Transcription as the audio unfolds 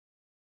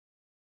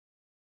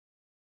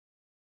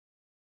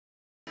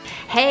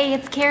Hey,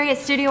 it's Kari at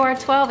Studio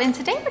R12, and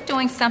today we're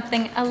doing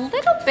something a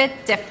little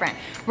bit different.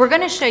 We're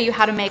gonna show you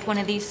how to make one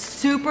of these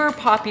super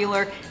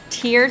popular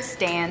tiered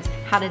stands,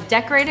 how to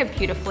decorate it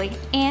beautifully,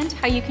 and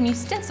how you can use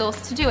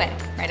stencils to do it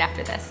right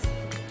after this.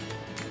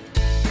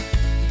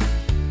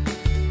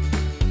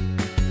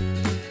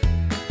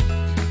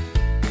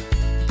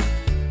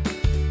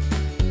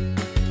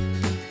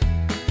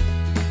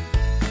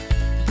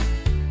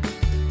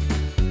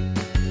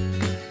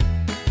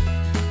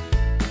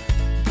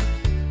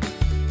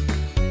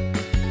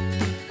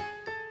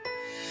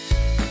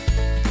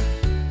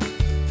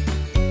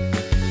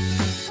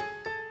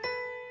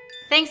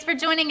 Thanks for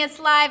joining us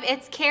live.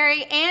 It's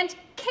Kari and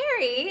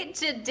Kari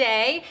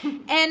today,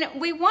 and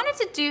we wanted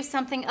to do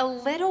something a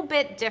little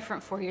bit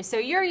different for you. So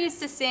you're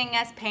used to seeing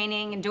us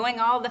painting and doing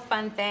all the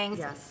fun things.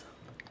 Yes.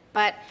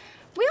 But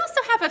we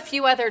also have a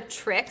few other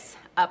tricks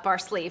up our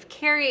sleeve.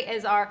 Kari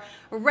is our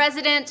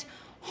resident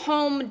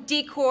home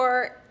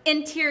decor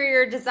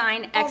interior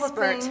design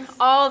expert.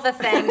 All the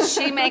things.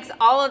 She makes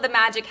all of the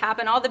magic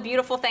happen, all the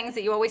beautiful things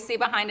that you always see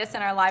behind us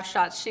in our live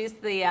shots. She's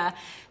the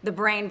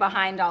brain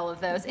behind all of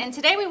those. And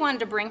today we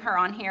wanted to bring her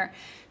on here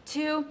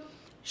to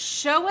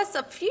show us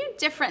a few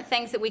different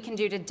things that we can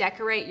do to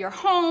decorate your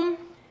home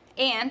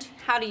and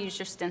how to use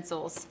your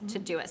stencils to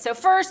do it. So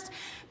first,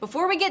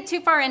 before we get too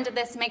far into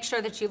this, make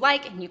sure that you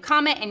like and you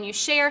comment and you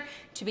share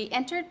to be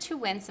entered to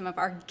win some of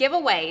our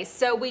giveaways.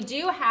 So we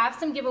do have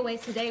some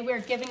giveaways today.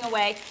 We're giving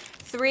away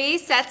 3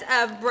 sets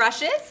of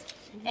brushes,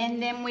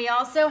 and then we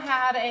also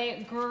have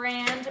a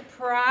grand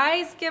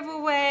prize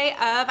giveaway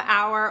of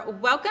our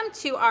Welcome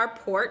to Our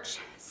Porch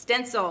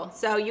stencil.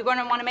 So you're going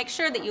to want to make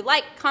sure that you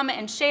like, comment,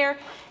 and share.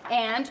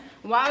 And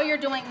while you're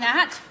doing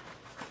that,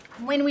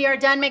 when we are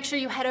done, make sure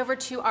you head over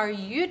to our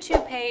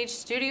YouTube page,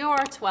 Studio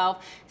R12,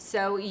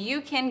 so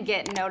you can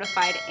get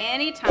notified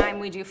anytime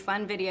we do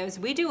fun videos.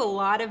 We do a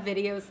lot of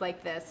videos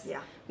like this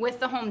with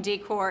the home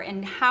decor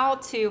and how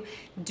to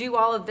do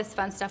all of this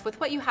fun stuff with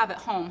what you have at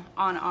home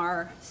on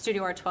our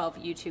Studio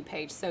R12 YouTube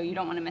page, so you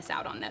don't want to miss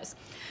out on those.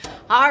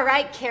 All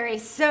right, Kari,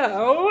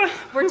 so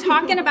we're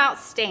talking about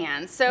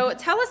stands. So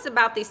tell us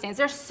about these stands.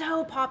 They're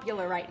so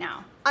popular right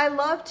now. I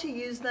love to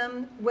use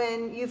them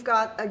when you've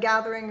got a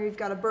gathering or you've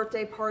got a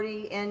birthday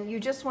party and you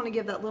just want to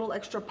give that little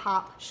extra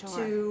pop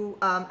to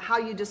how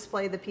you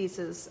display the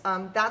pieces.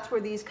 That's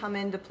where these come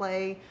into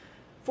play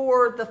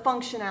for the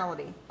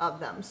functionality of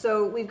them.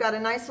 So we've got a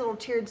nice little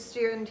tiered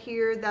stand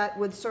here that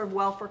would serve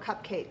well for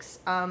cupcakes.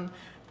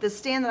 The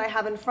stand that I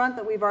have in front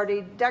that we've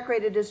already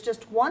decorated is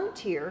just 1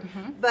 tier,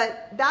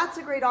 but that's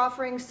a great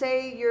offering.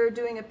 Say you're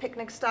doing a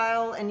picnic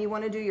style and you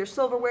want to do your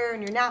silverware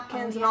and your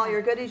napkins and all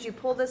your goodies. You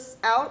pull this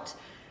out,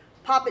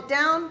 pop it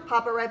down,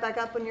 pop it right back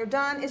up when you're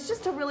done. It's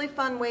just a really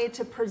fun way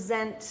to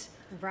present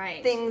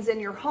things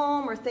in your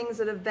home or things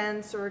at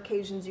events or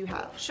occasions you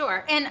have.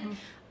 Sure, and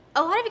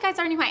a lot of you guys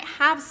already might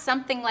have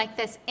something like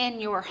this in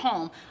your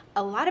home.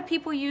 A lot of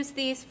people use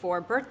these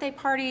for birthday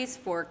parties,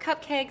 for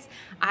cupcakes.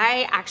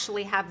 I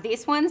actually have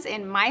these ones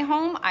in my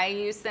home. I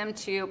use them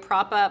to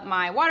prop up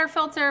my water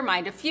filter,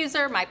 my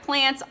diffuser, my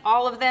plants,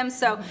 all of them.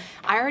 So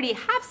I already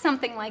have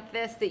something like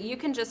this that you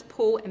can just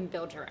pull and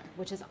build your own,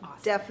 which is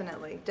awesome.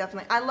 Definitely,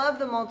 definitely. I love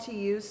the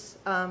multi-use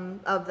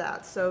of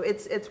that. So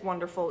it's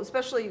wonderful,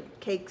 especially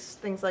cakes,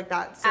 things like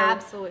that. So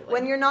absolutely.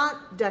 When you're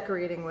not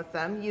decorating with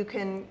them, you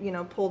can,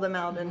 pull them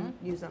out and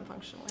use them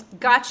functionally.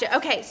 Gotcha.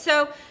 Okay,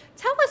 so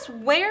tell us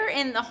where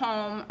in the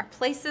home are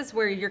places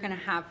where you're going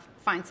to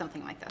find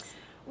something like this.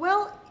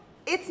 Well,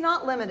 it's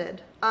not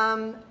limited.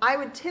 I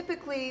would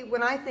typically,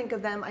 when I think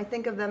of them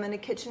in a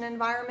kitchen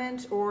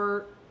environment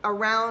or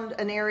around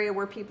an area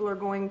where people are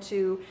going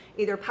to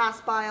either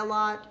pass by a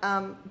lot.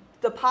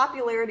 The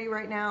popularity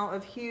right now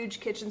of huge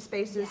kitchen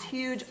spaces,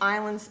 huge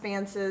island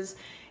spanses,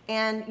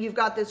 and you've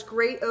got this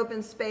great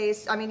open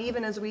space. I mean,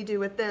 even as we do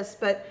with this,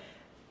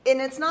 and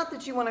it's not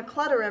that you want to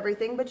clutter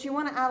everything, but you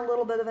want to add a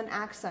little bit of an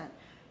accent.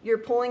 You're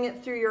pulling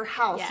it through your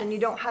house and you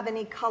don't have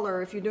any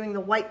color. If you're doing the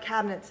white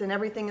cabinets and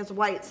everything is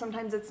white,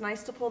 sometimes it's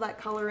nice to pull that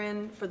color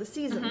in for the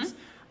seasons.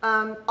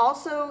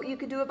 Also, you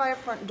could do it by a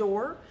front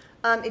door.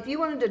 If you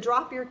wanted to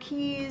drop your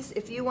keys,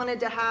 if you wanted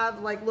to have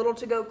like little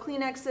to-go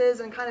Kleenexes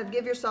and kind of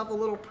give yourself a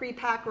little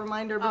pre-pack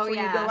reminder before you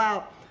go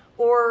out.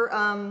 Or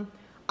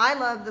I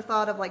love the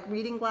thought of like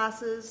reading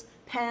glasses,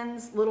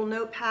 pens, little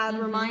notepad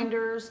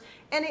reminders,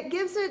 and it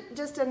gives it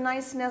just a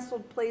nice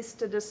nestled place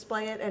to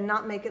display it and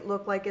not make it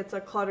look like it's a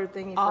cluttered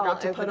thing you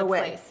forgot to put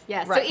away.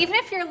 Yes. So even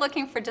if you're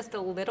looking for just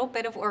a little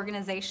bit of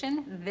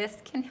organization, this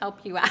can help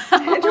you out.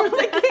 It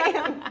really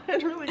can.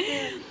 It really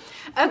can.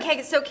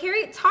 Okay, so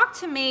Kari, talk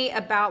to me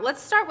about,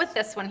 let's start with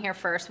this one here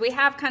first. We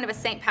have kind of a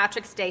St.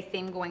 Patrick's Day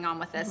theme going on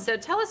with this. So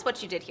tell us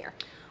what you did here.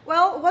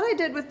 Well, what I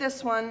did with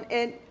this one,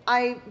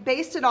 I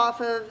based it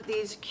off of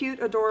these cute,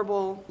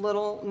 adorable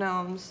little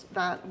gnomes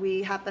that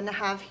we happen to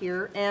have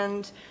here.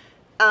 And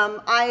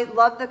I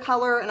love the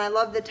color and I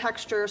love the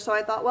texture. So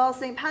I thought, well,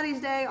 St.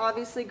 Patty's Day,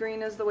 obviously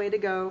green is the way to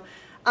go.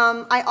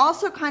 I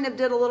also kind of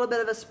did a little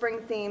bit of a spring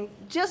theme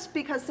just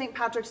because St.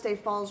 Patrick's Day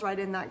falls right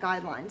in that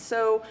guideline.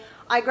 So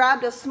I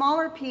grabbed a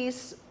smaller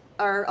piece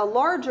or a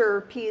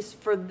larger piece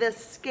for this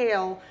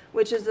scale,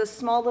 which is this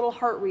small little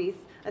heart wreath.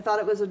 I thought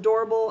it was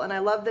adorable, and I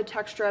love the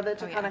texture of it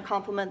to kind of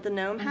complement the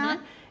gnome hat.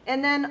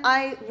 And then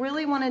I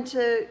really wanted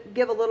to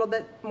give a little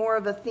bit more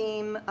of a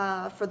theme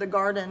for the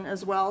garden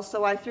as well.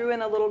 So I threw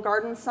in a little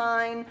garden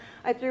sign.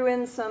 I threw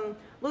in some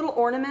little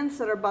ornaments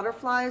that are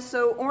butterflies.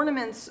 So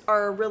ornaments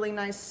are a really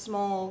nice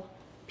small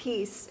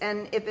piece,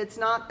 and if it's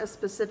not a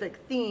specific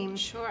theme,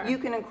 you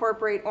can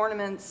incorporate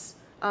ornaments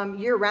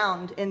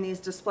year-round in these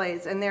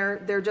displays, and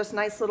they're just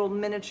nice little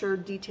miniature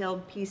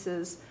detailed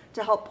pieces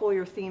to help pull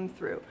your theme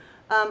through.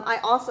 I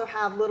also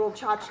have little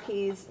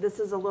tchotchkes. This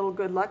is a little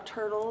good luck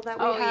turtle that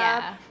we have.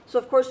 Yeah. So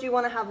of course you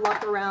want to have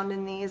luck around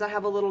in these. I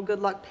have a little good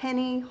luck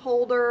penny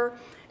holder,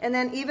 and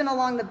then even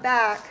along the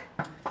back,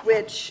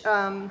 which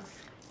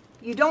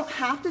you don't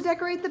have to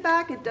decorate the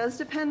back. It does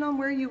depend on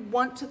where you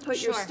want to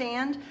put your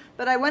stand.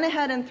 But I went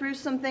ahead and threw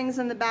some things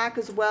in the back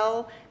as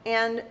well.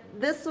 And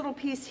this little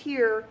piece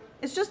here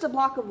is just a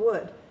block of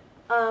wood.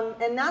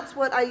 And that's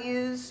what I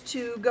use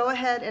to go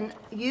ahead and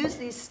use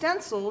these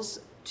stencils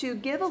to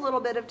give a little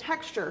bit of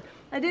texture.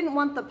 I didn't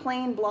want the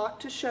plain block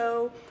to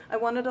show. I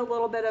wanted a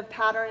little bit of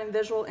pattern and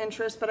visual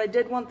interest, but I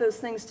did want those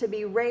things to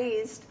be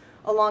raised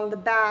along the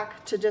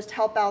back to just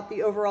help out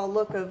the overall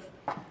look of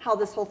how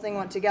this whole thing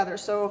went together.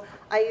 So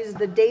I used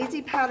the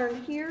daisy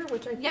pattern here,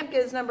 which I think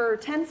is number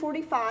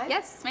 1045.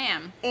 Yes,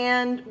 ma'am.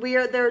 And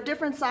there are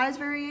different size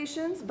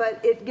variations, but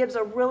it gives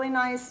a really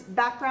nice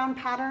background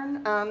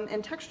pattern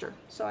and texture.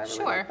 So I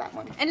really like that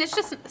one. And it's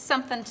just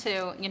something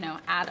to, you know,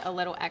 add a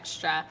little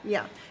extra.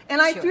 Yeah. And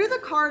I threw the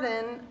card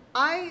in.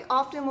 I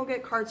often will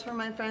get cards from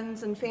my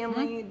friends and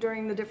family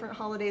during the different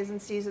holidays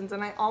and seasons,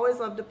 and I always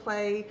love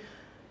to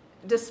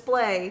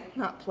display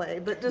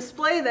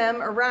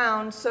them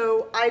around.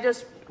 So I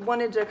just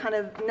wanted to kind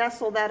of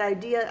nestle that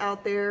idea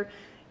out there.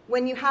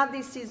 When you have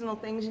these seasonal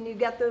things and you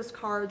get those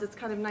cards, it's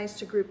kind of nice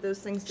to group those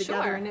things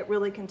together, and it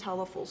really can tell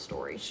a full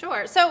story.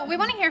 Sure. So we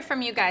want to hear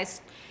from you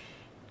guys.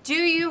 Do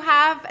you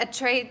have a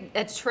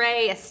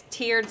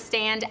tiered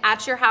stand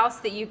at your house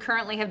that you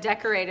currently have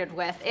decorated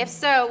with? If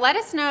so, let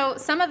us know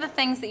some of the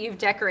things that you've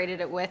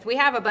decorated it with. We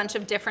have a bunch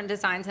of different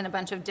designs and a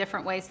bunch of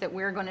different ways that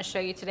we're going to show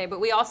you today,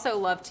 but we also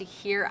love to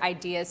hear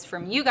ideas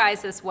from you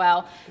guys as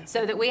well,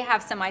 so that we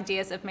have some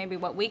ideas of maybe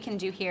what we can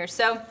do here.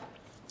 So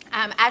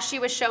as she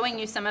was showing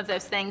you some of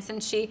those things,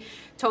 and she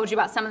told you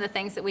about some of the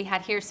things that we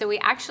had here, so we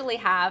actually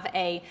have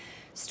a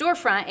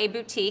storefront, a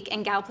boutique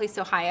in Gallipolis,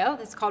 Ohio.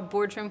 That's called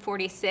Boardroom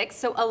 46.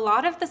 So a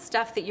lot of the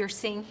stuff that you're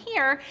seeing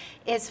here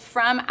is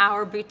from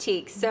our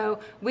boutique. So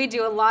we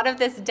do a lot of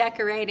this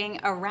decorating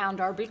around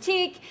our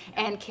boutique,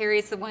 and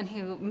Kari's the one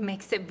who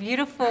makes it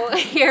beautiful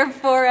here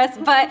for us.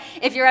 But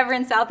if you're ever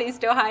in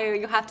Southeast Ohio,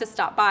 you'll have to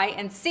stop by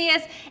and see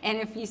us. And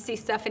if you see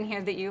stuff in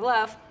here that you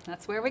love,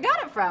 that's where we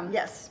got it from.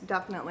 Yes,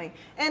 definitely.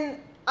 And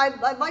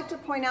I'd like to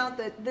point out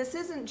that this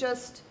isn't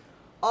just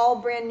all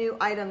brand new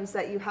items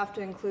that you have to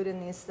include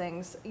in these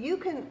things. You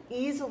can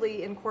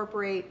easily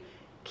incorporate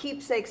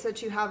keepsakes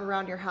that you have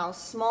around your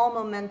house, small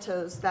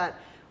mementos that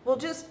will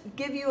just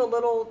give you a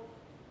little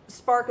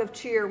spark of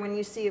cheer when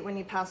you see it when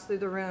you pass through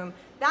the room.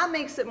 That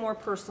makes it more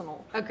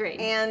personal. Agreed.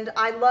 And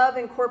I love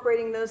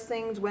incorporating those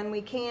things when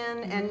we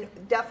can, and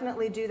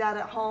definitely do that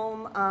at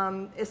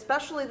home,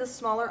 especially the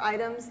smaller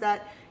items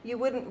that you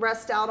wouldn't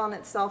rest out on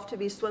itself to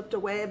be swept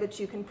away, but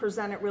you can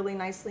present it really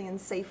nicely and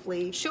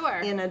safely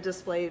in a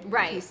displayed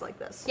piece like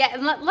this. Yeah,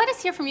 and let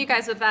us hear from you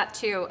guys with that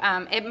too.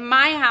 At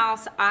my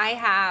house, I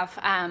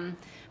have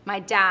my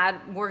dad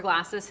wore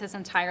glasses his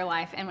entire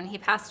life, and when he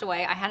passed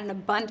away, I had an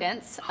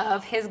abundance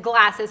of his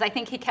glasses. I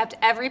think he kept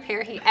every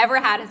pair he ever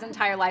had his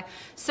entire life.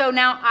 So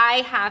now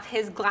I have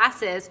his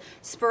glasses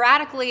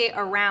sporadically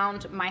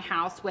around my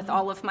house with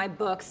all of my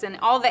books and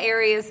all the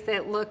areas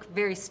that look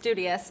very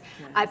studious.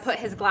 I put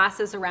his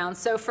glasses around.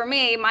 So for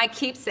me, my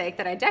keepsake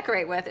that I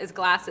decorate with is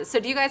glasses. So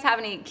do you guys have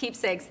any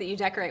keepsakes that you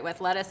decorate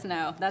with? Let us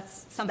know.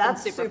 That's something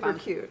super fun.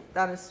 Cute.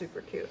 That is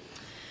super cute.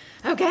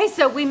 Okay,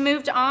 so we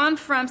moved on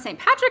from St.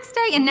 Patrick's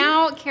Day, and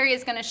now Kari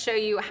is going to show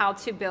you how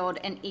to build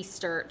an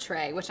Easter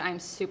tray, which I'm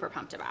super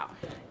pumped about.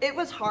 It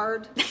was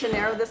hard to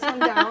narrow this one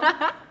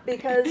down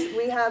because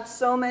we have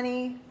so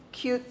many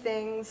cute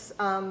things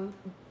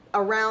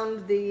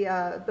around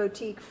the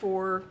boutique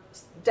for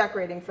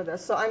decorating for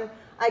this. So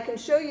I can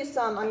show you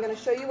some. I'm going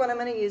to show you what I'm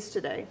going to use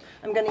today.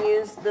 I'm going to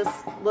use this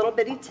little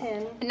bitty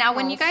tin. Now,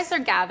 when you guys are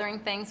gathering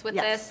things with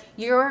this,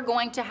 you're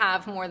going to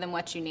have more than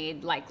what you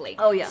need, likely.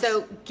 Oh, yes.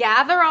 So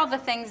gather all the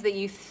things that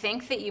you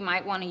think that you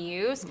might want to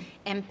use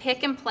and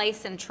pick and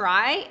place and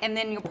try, and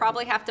then you'll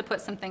probably have to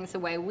put some things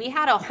away. We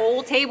had a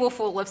whole table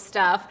full of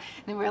stuff,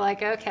 and we're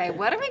like, okay,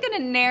 what are we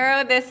going to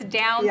narrow this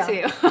down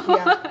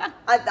to?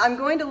 I'm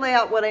going to lay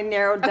out what I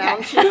narrowed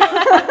down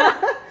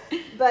to.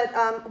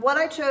 But what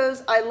I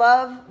chose, I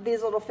love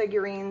these little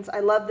figurines. I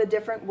love the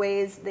different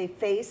ways they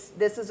face.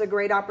 This is a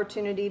great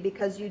opportunity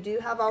because you do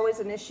have always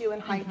an issue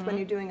in height when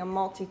you're doing a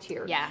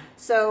multi-tier. Yeah.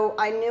 So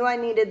I knew I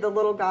needed the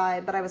little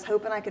guy, but I was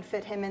hoping I could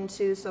fit him in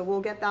too, so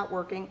we'll get that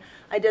working.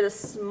 I did a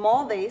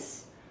small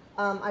vase.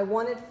 I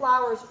wanted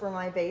flowers for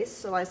my vase,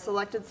 so I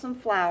selected some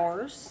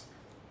flowers.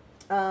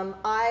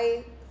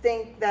 I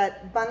think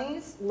that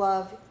bunnies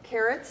love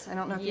carrots. I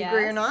don't know if you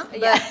agree or not. But,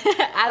 yeah,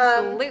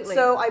 absolutely.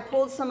 So I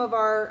pulled some of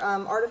our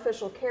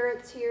artificial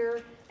carrots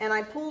here, and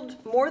I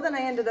pulled more than I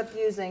ended up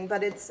using,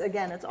 but it's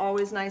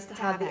always nice to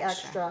have the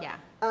extra. Yeah.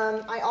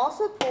 I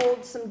also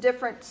pulled some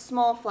different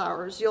small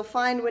flowers. You'll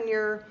find when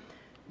you're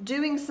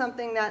doing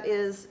something that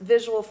is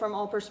visual from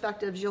all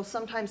perspectives, you'll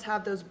sometimes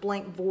have those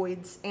blank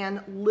voids,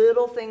 and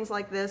little things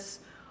like this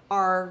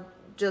are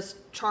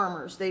just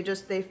charmers. They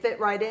fit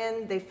right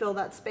in, they fill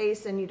that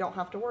space, and you don't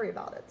have to worry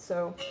about it.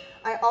 So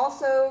I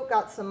also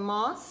got some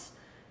moss.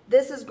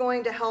 This is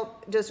going to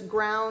help just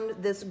ground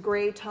this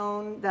gray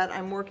tone that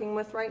I'm working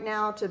with right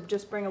now to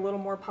just bring a little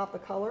more pop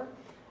of color.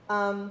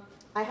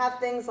 I have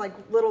things like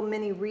little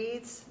mini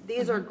wreaths.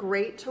 These are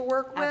great to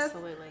work with.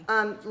 Absolutely.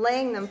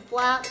 Laying them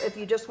flat if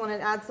you just want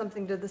to add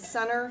something to the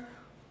center.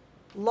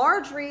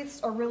 Large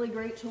wreaths are really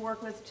great to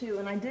work with too,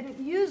 and I didn't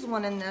use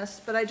one in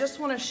this, but I just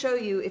want to show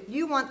you, if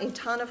you want a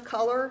ton of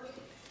color,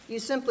 you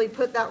simply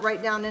put that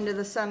right down into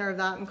the center of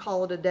that and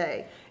call it a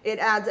day. It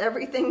adds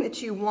everything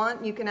that you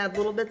want. You can add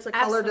little bits of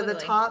color to the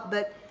top,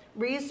 but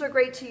wreaths are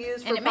great to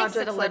use for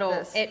projects like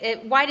this.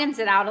 It widens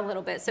it out a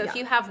little bit. So if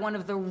you have one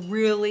of the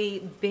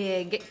really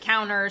big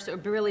counters or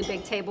really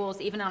big tables,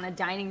 even on a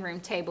dining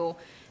room table,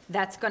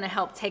 that's going to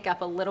help take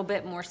up a little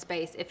bit more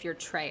space if your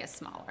tray is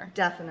smaller.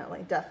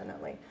 Definitely,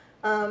 definitely.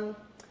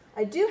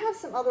 I do have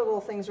some other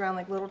little things around,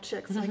 like little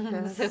chicks like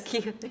this. So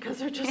cute. Because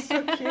they're just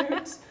so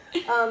cute.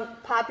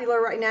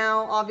 Popular right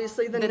now,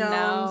 obviously the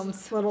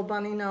gnomes. Little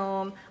bunny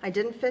gnome. I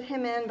didn't fit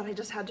him in, but I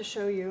just had to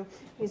show you.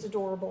 He's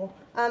adorable.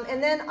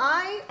 And then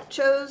I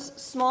chose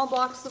small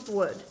blocks of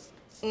wood,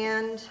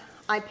 and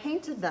I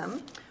painted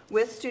them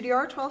with Studio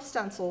R12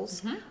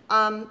 stencils.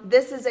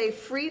 This is a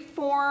free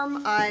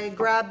form. I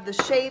grabbed the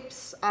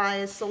shapes.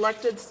 I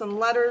selected some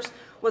letters.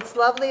 What's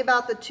lovely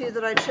about the two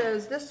that I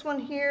chose, this one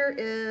here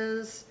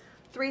is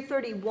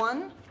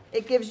 331.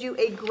 It gives you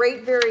a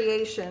great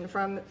variation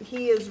from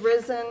He is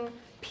Risen,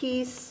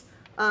 Peace,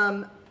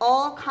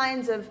 all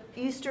kinds of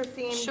Easter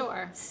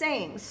themed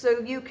sayings. So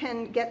you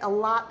can get a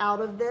lot out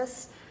of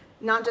this,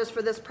 not just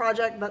for this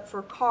project, but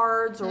for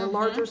cards or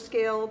larger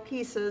scale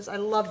pieces. I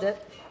loved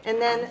it.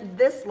 And then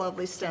this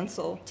lovely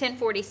stencil.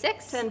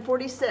 1046.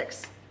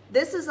 1046.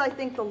 This is, I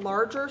think, the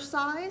larger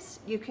size.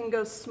 You can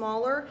go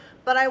smaller,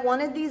 but I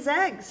wanted these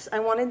eggs. I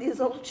wanted these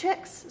little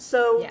chicks.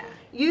 So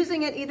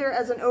using it either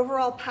as an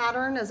overall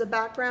pattern as a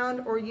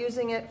background or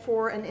using it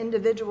for an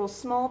individual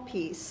small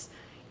piece,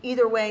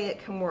 either way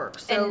it can work.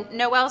 So, and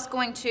Noelle's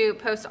going to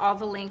post all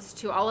the links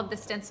to all of the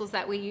stencils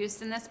that we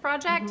used in this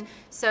project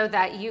so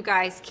that you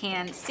guys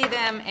can see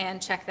them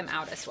and check them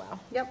out as well.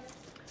 Yep.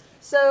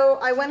 So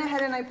I went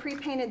ahead and I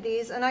pre-painted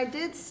these, and I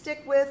did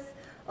stick with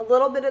a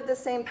little bit of the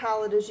same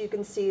palette as you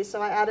can see.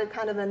 So I added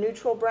kind of a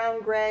neutral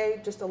brown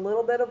gray, just a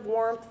little bit of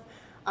warmth.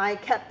 I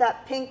kept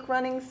that pink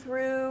running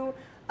through,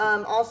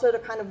 also to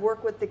kind of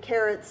work with the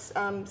carrots.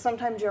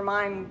 Sometimes your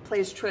mind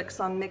plays tricks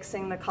on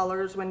mixing the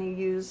colors when you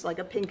use like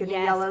a pink and a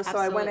yellow. So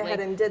I went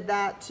ahead and did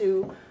that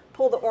to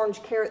pull the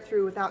orange carrot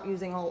through without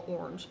using all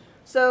orange.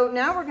 So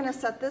now we're going to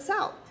set this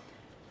out.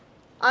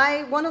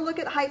 I want to look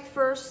at height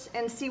first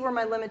and see where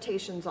my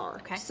limitations are.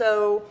 Okay.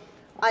 So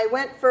I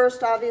went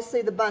first,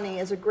 obviously the bunny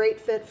is a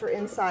great fit for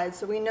inside,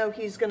 so we know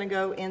he's going to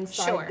go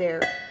inside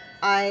there.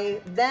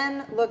 I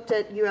then looked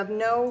at, you have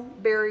no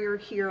barrier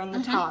here on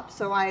the top,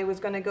 so I was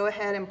going to go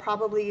ahead and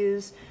probably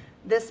use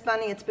this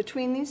bunny. It's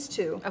between these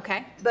two.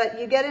 Okay. But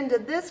you get into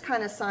this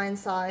kind of sign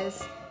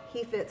size,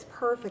 he fits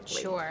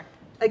perfectly. Sure.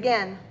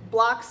 Again,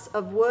 blocks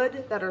of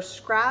wood that are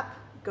scrap,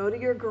 go to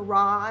your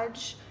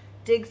garage,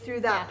 dig through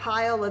that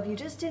pile of you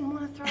just didn't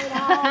want to throw it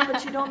out,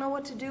 but you don't know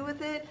what to do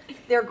with it.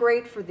 They're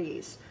great for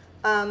these.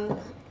 And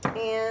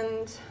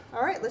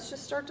all right, let's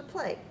just start to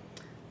play.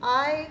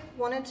 I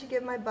wanted to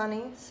give my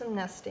bunny some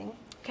nesting.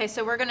 Okay,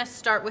 so we're going to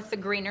start with the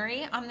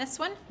greenery on this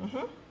one.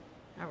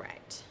 All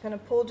right. Going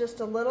to pull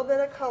just a little bit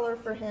of color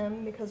for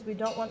him because we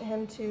don't want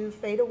him to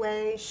fade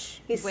away.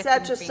 He's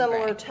such a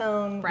similar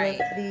tone with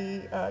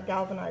the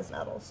galvanized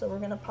metal. So we're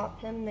going to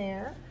pop him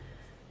there.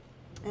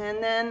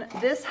 And then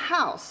this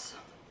house.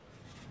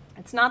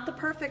 It's not the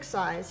perfect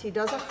size. He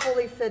doesn't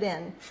fully fit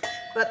in,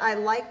 but I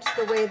liked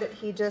the way that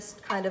he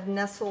just kind of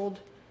nestled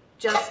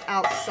just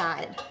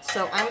outside.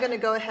 So I'm going to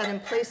go ahead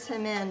and place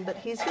him in, but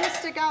he's going to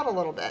stick out a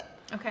little bit.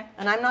 Okay.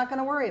 And I'm not going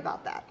to worry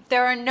about that.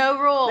 There are no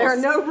rules. There are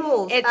no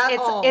rules at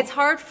all. It's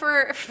hard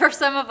for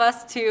some of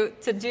us to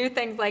do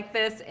things like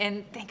this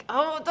and think,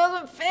 oh, it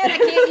doesn't fit, I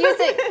can't use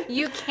it.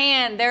 You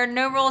can. There are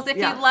no rules. If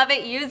you love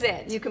it, use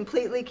it. You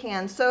completely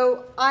can.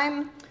 So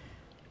I'm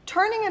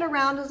turning it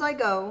around as I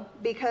go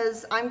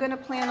because I'm going to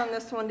plan on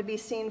this one to be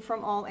seen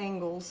from all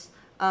angles.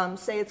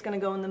 Say it's going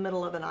to go in the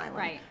middle of an island.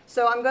 Right.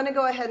 So I'm going to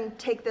go ahead and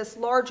take this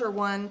larger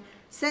one.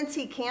 Since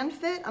he can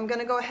fit, I'm going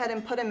to go ahead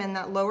and put him in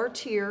that lower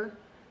tier,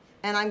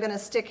 and I'm going to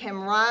stick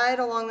him right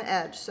along the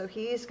edge. So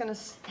he's going to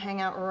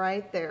hang out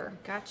right there.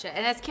 Gotcha.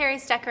 And as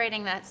Kari's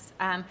decorating this,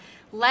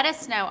 let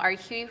us know, are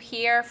you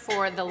here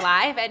for the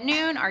live at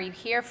noon? Are you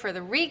here for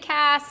the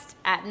recast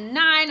at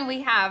 9?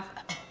 We have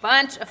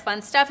bunch of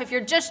fun stuff. If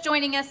you're just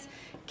joining us,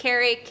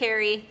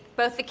 Kari,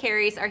 both the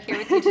Karis are here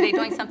with you today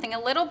doing something a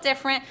little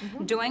different,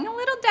 doing a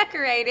little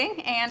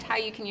decorating, and how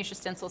you can use your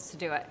stencils to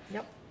do it.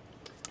 Yep.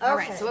 All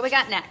right, so what we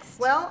got next?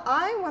 Well,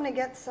 I want to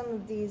get some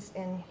of these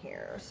in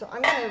here. So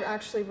I'm going to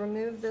actually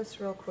remove this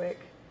real quick.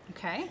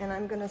 Okay. And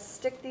I'm going to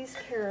stick these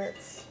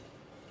carrots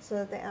so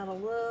that they add a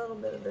little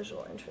bit of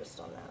visual interest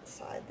on that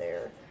side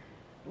there.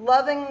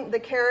 Loving the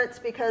carrots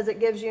because it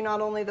gives you not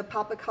only the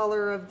pop of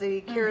color of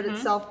the carrot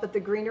itself, but the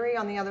greenery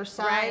on the other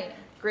side. Right.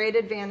 Great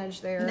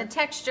advantage there. And the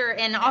texture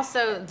and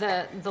also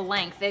the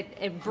length,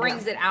 it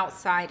brings it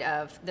outside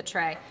of the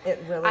tray.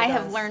 It really I does.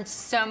 have learned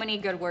so many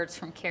good words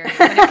from Kari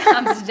when it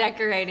comes to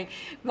decorating.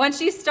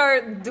 Once you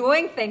start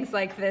doing things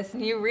like this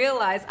and you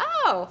realize,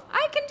 oh,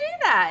 I can do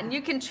that. And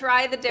you can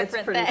try the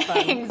different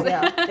things. Fun.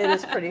 Yeah, it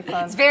is pretty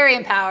fun. It's very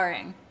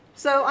empowering.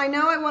 So I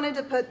know I wanted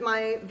to put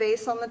my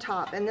vase on the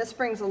top, and this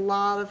brings a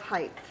lot of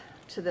height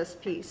to this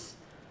piece.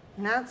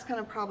 And that's going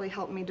to probably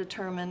help me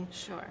determine.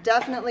 Sure.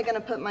 Definitely going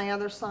to put my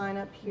other sign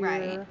up here.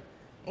 Right.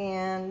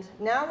 And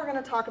now we're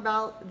going to talk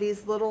about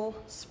these little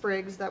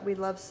sprigs that we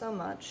love so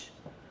much.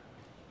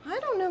 I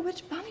don't know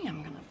which bunny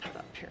I'm going to put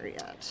up here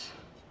yet.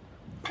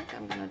 I think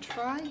I'm going to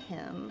try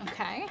him.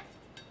 Okay.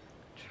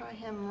 Try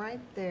him right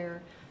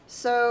there.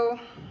 So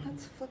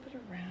let's flip it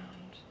around.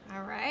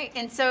 All right.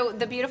 And so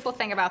the beautiful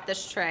thing about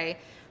this tray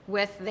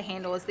with the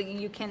handle is that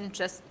you can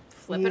just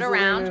flip it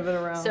around. Move it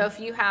around. So if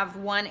you have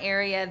one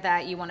area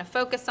that you want to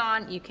focus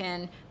on, you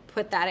can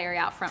put that area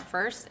out front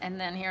first, and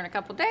then here in a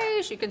couple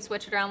days you can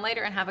switch it around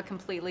later and have a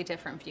completely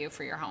different view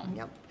for your home.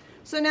 Yep.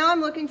 So now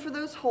I'm looking for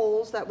those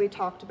holes that we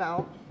talked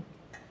about,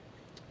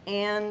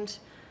 and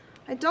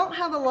I don't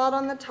have a lot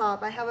on the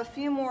top. I have a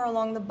few more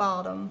along the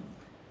bottom.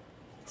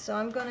 So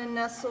I'm going to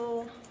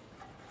nestle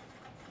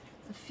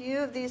a few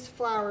of these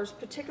flowers,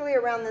 particularly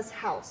around this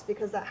house,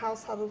 because that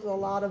house has a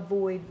lot of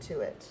void to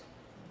it.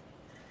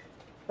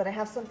 But I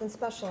have something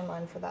special in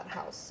mind for that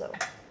house, so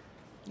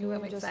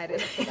I'm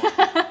excited.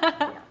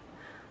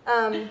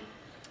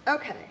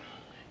 Okay.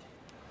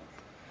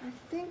 I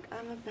think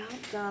I'm about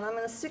done. I'm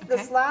going to stick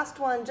this last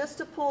one just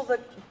to pull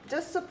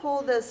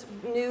this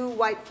new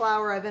white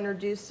flower I've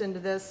introduced into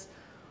this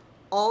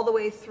all the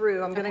way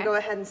through. I'm going to go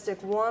ahead and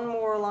stick one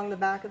more along the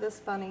back of this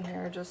bunny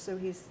here, just so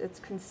it's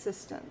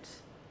consistent.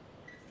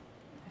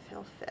 If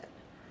he'll fit.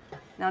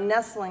 Now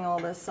nestling all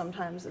this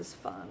sometimes is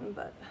fun,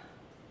 but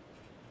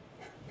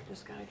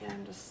just got to get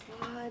him to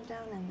slide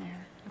down in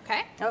there.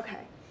 Okay.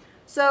 Okay.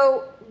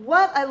 So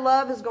what I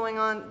love is going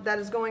on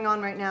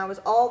right now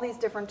is all these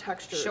different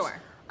textures. Sure.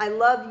 I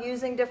love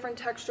using different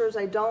textures.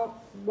 I don't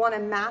want to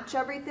match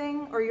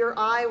everything, or your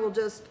eye will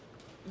just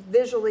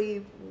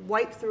visually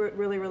wipe through it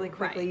really, really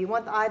quickly. Right. You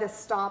want the eye to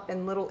stop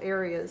in little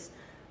areas.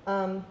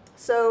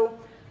 So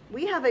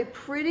we have a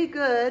pretty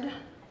good,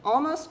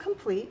 almost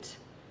complete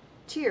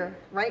tier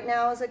right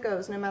now as it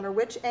goes, no matter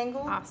which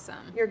angle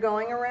you're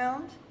going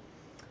around.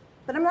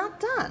 But I'm not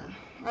done.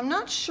 I'm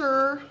not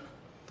sure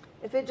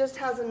if it just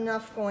has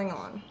enough going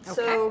on. Okay.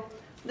 So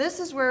this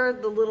is where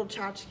the little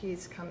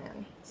tchotchkes come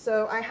in.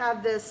 So I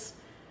have this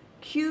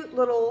cute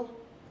little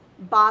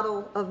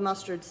bottle of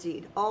mustard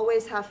seed.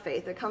 Always have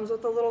faith. It comes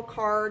with a little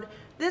card.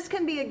 This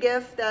can be a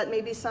gift that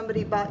maybe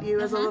somebody bought you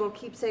as a little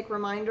keepsake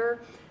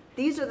reminder.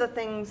 These are the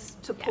things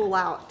to pull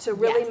out to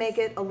really make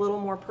it a little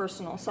more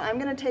personal. So I'm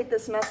going to take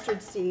this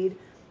mustard seed,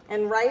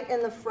 and right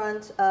in the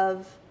front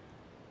of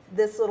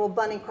this little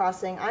bunny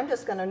crossing, I'm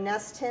just going to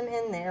nest him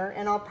in there,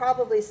 and I'll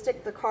probably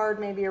stick the card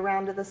maybe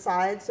around to the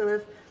side. So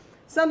if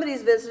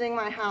somebody's visiting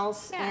my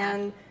house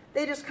and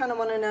they just kind of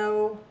want to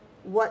know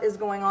what is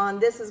going on,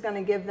 this is going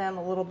to give them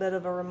a little bit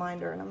of a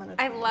reminder. And I'm going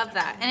to. I love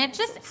that, and it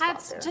just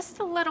adds just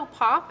a little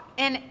pop,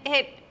 and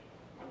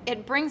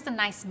it brings a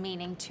nice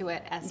meaning to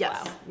it as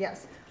well.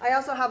 Yes. I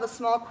also have a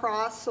small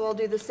cross, so I'll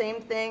do the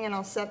same thing, and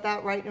I'll set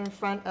that right in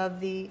front of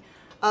the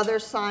other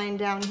sign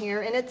down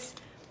here, and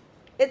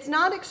it's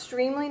not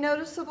extremely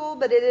noticeable,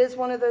 but it is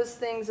one of those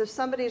things, if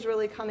somebody's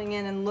really coming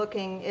in and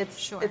looking,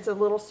 it's a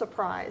little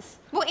surprise.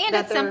 Well, and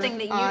it's something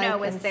that you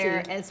know is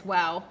there as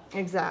well.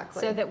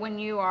 Exactly. So that when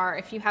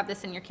if you have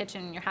this in your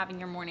kitchen and you're having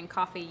your morning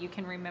coffee, you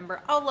can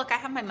remember, oh, look, I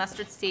have my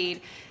mustard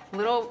seed,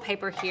 little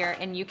paper here,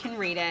 and you can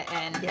read it,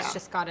 and it's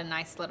just got a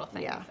nice little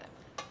thing with it.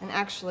 And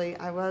actually,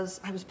 I was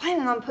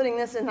planning on putting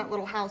this in that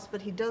little house,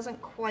 but he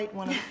doesn't quite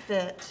want to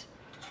fit.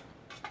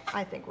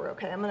 I think we're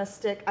okay. I'm going to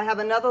stick, I have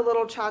another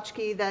little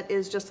tchotchke that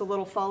is just a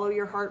little follow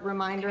your heart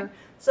reminder.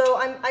 So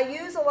I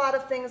use a lot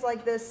of things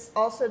like this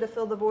also to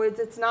fill the voids.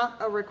 It's not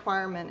a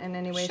requirement in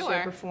any way,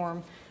 shape, or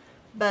form.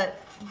 But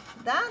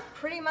that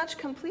pretty much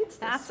completes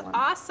this one.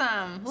 That's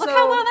awesome. Look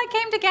how well that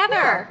came together.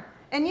 Yeah.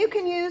 And you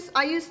can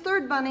I use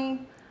Third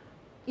Bunny.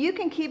 You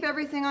can keep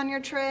everything on your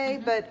tray,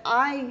 but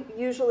I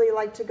usually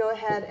like to go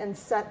ahead and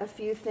set a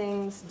few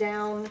things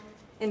down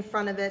in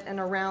front of it and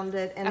around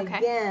it. And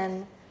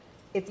again,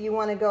 if you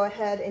want to go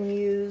ahead and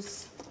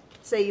use,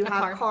 say you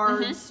have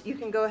cards, you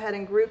can go ahead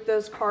and group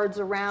those cards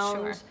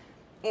around,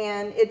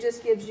 and it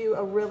just gives you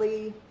a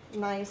really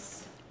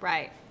nice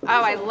Right. Oh,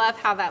 I love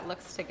how that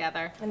looks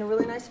together. And a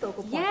really nice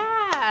focal point.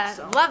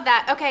 Yeah, love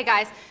that. Okay,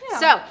 guys. Yeah.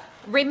 So,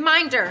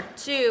 reminder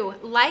to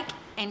like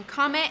and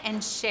comment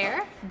and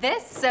share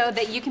this so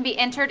that you can be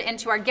entered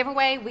into our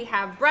giveaway. We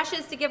have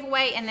brushes to give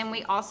away, and then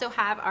we also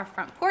have our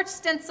front porch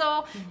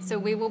stencil. So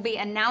we will be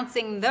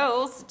announcing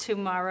those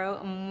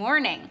tomorrow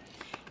morning.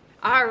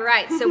 All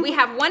right, so we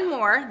have one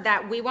more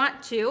that we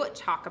want to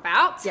talk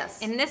about. Yes.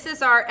 And this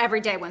is our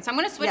everyday one. So I'm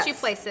gonna switch you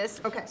places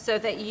okay, so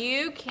that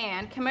you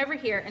can come over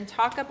here and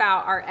talk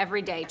about our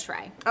everyday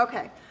tray.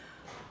 Okay.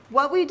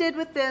 What we did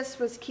with this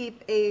was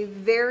keep a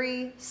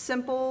very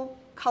simple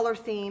color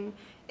theme.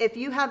 If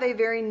you have a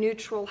very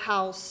neutral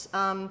house,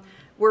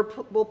 we're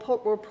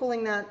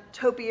pulling that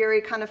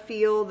topiary kind of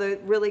feel, the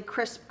really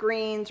crisp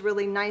greens,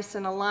 really nice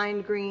and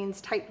aligned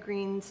greens, tight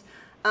greens.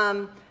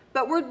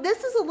 But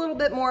this is a little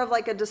bit more of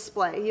like a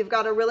display. You've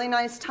got a really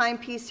nice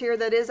timepiece here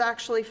that is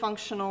actually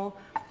functional,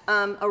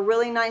 a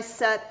really nice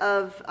set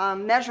of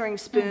measuring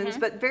spoons,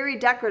 but very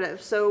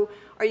decorative. So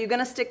are you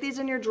gonna stick these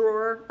in your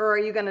drawer, or are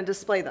you gonna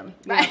display them?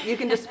 You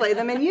can display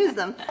them and use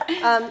them.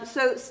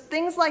 So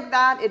things like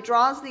that, it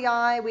draws the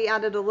eye. We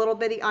added a little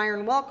bitty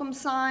iron welcome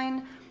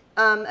sign.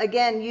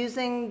 Again,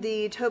 using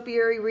the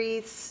topiary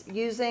wreaths,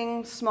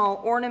 using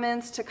small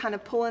ornaments to kind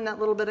of pull in that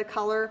little bit of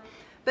color.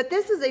 But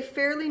this is a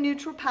fairly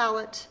neutral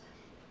palette,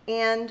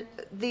 and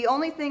the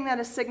only thing that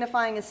is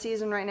signifying a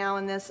season right now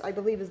in this, I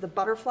believe, is the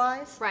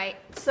butterflies. Right.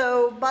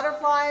 So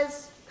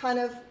butterflies kind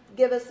of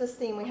give us this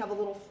theme. We have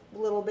a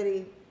little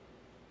bitty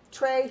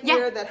tray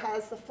here that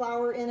has the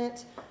flower in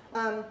it,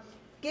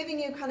 giving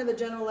you kind of a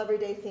general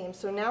everyday theme.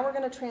 So now we're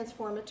going to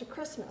transform it to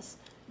Christmas.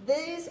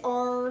 These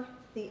are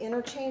the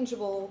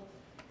interchangeable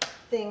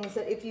things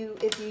that if you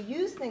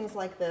use things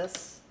like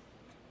this,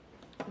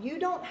 you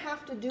don't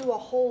have to do a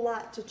whole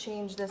lot to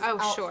change this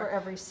out for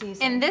every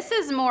season. And this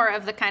is more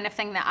of the kind of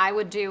thing that I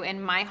would do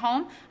in my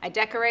home. I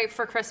decorate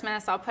for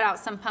Christmas, I'll put out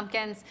some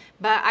pumpkins,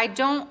 but I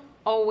don't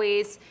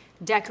always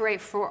decorate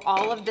for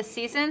all of the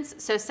seasons.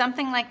 So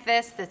something like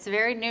this that's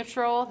very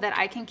neutral that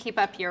I can keep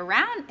up year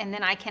round, and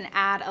then I can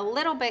add a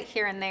little bit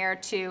here and there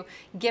to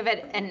give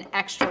it an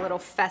extra little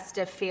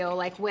festive feel,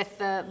 like with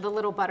the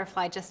little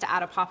butterfly, just to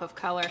add a pop of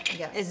color,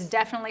 is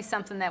definitely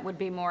something that would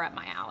be more up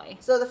my alley.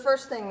 So the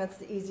first thing that's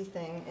the easy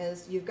thing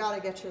is you've got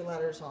to get your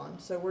letters on.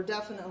 So we're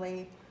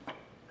definitely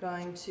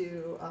going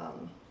to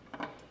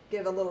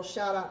give a little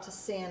shout out to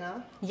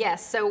Santa.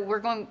 Yes, so we're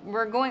going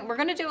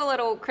to do a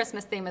little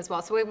Christmas theme as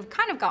well. So we've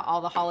kind of got all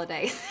the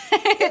holidays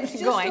It's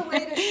just a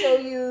way to show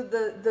you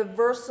the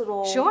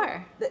versatile.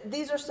 Sure.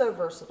 These are so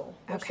versatile.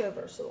 They're so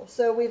versatile.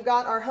 So we've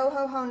got our ho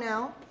ho ho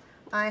now.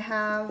 I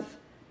have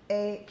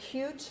a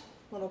cute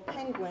little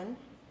penguin,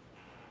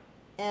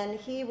 and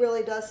he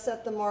really does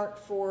set the mark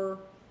for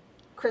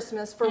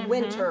Christmas, for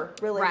winter,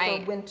 really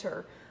for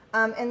winter.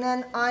 And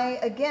then I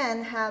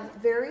again have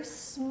very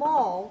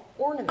small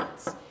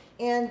ornaments.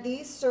 And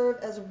these serve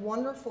as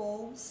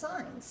wonderful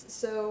signs.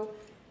 So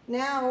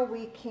now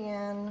we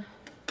can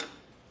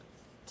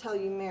tell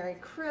you Merry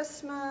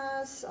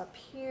Christmas up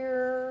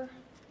here,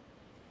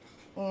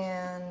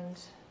 and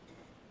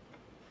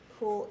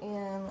pull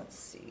in, let's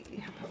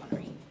see.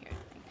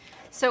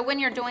 So when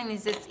you're doing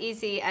these, it's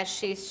easy, as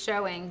she's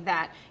showing,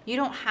 that you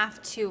don't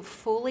have to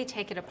fully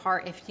take it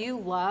apart. If you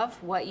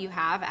love what you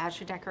have as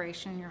your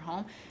decoration in your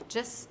home,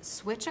 just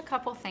switch a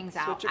couple things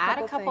out, add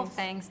a couple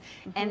things,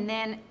 and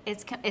then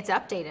it's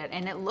updated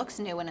and it looks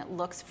new and it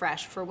looks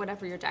fresh for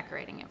whatever you're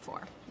decorating it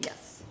for.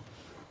 Yes.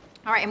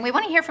 All right, and we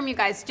want to hear from you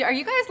guys. Are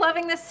you guys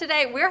loving this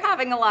today? We're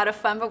having a lot of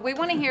fun, but we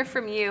want to hear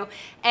from you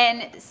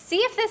and see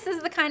if this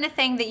is the kind of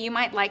thing that you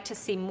might like to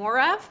see more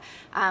of.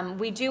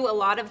 We do a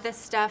lot of this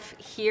stuff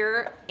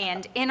here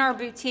and in our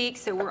boutique,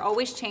 so we're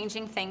always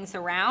changing things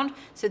around.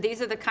 So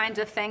these are the kinds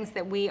of things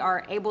that we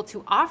are able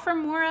to offer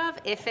more of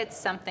if it's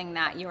something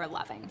that you're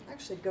loving.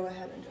 Actually, go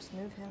ahead and just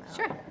move him out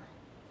there.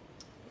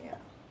 Yeah.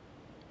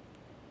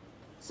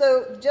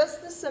 So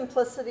just the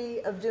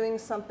simplicity of doing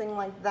something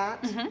like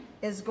that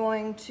is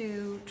going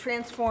to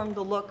transform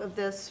the look of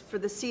this for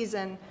the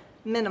season.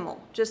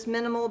 Minimal, just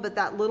minimal, but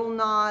that little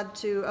nod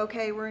to,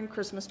 okay, we're in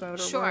Christmas mode.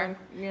 Or we're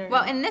in,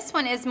 Well, and this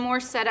one is more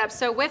set up.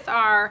 So with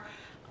our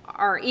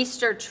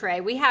Easter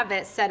tray, we have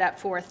it set up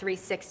for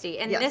 360,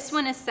 and this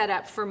one is set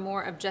up for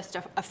more of just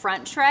a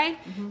front tray.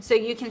 So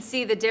you can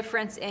see the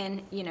difference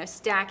in,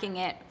 stacking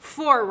it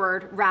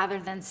forward rather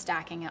than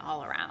stacking it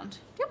all around.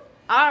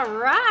 All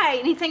right,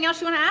 anything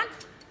else you want to add?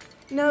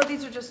 No,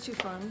 these are just too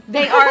fun.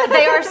 They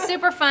are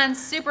super fun,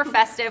 super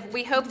festive.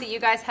 We hope that you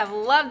guys have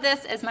loved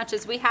this as much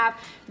as we have.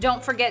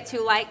 Don't forget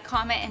to like,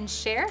 comment, and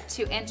share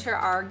to enter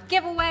our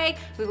giveaway.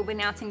 We will be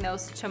announcing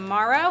those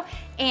tomorrow.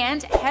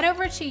 And head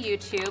over to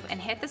YouTube and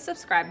hit the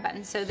subscribe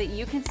button so that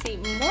you can see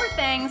more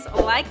things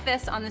like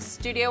this on the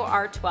Studio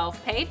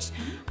R12 page.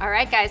 All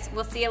right, guys,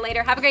 we'll see you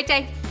later. Have a great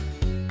day.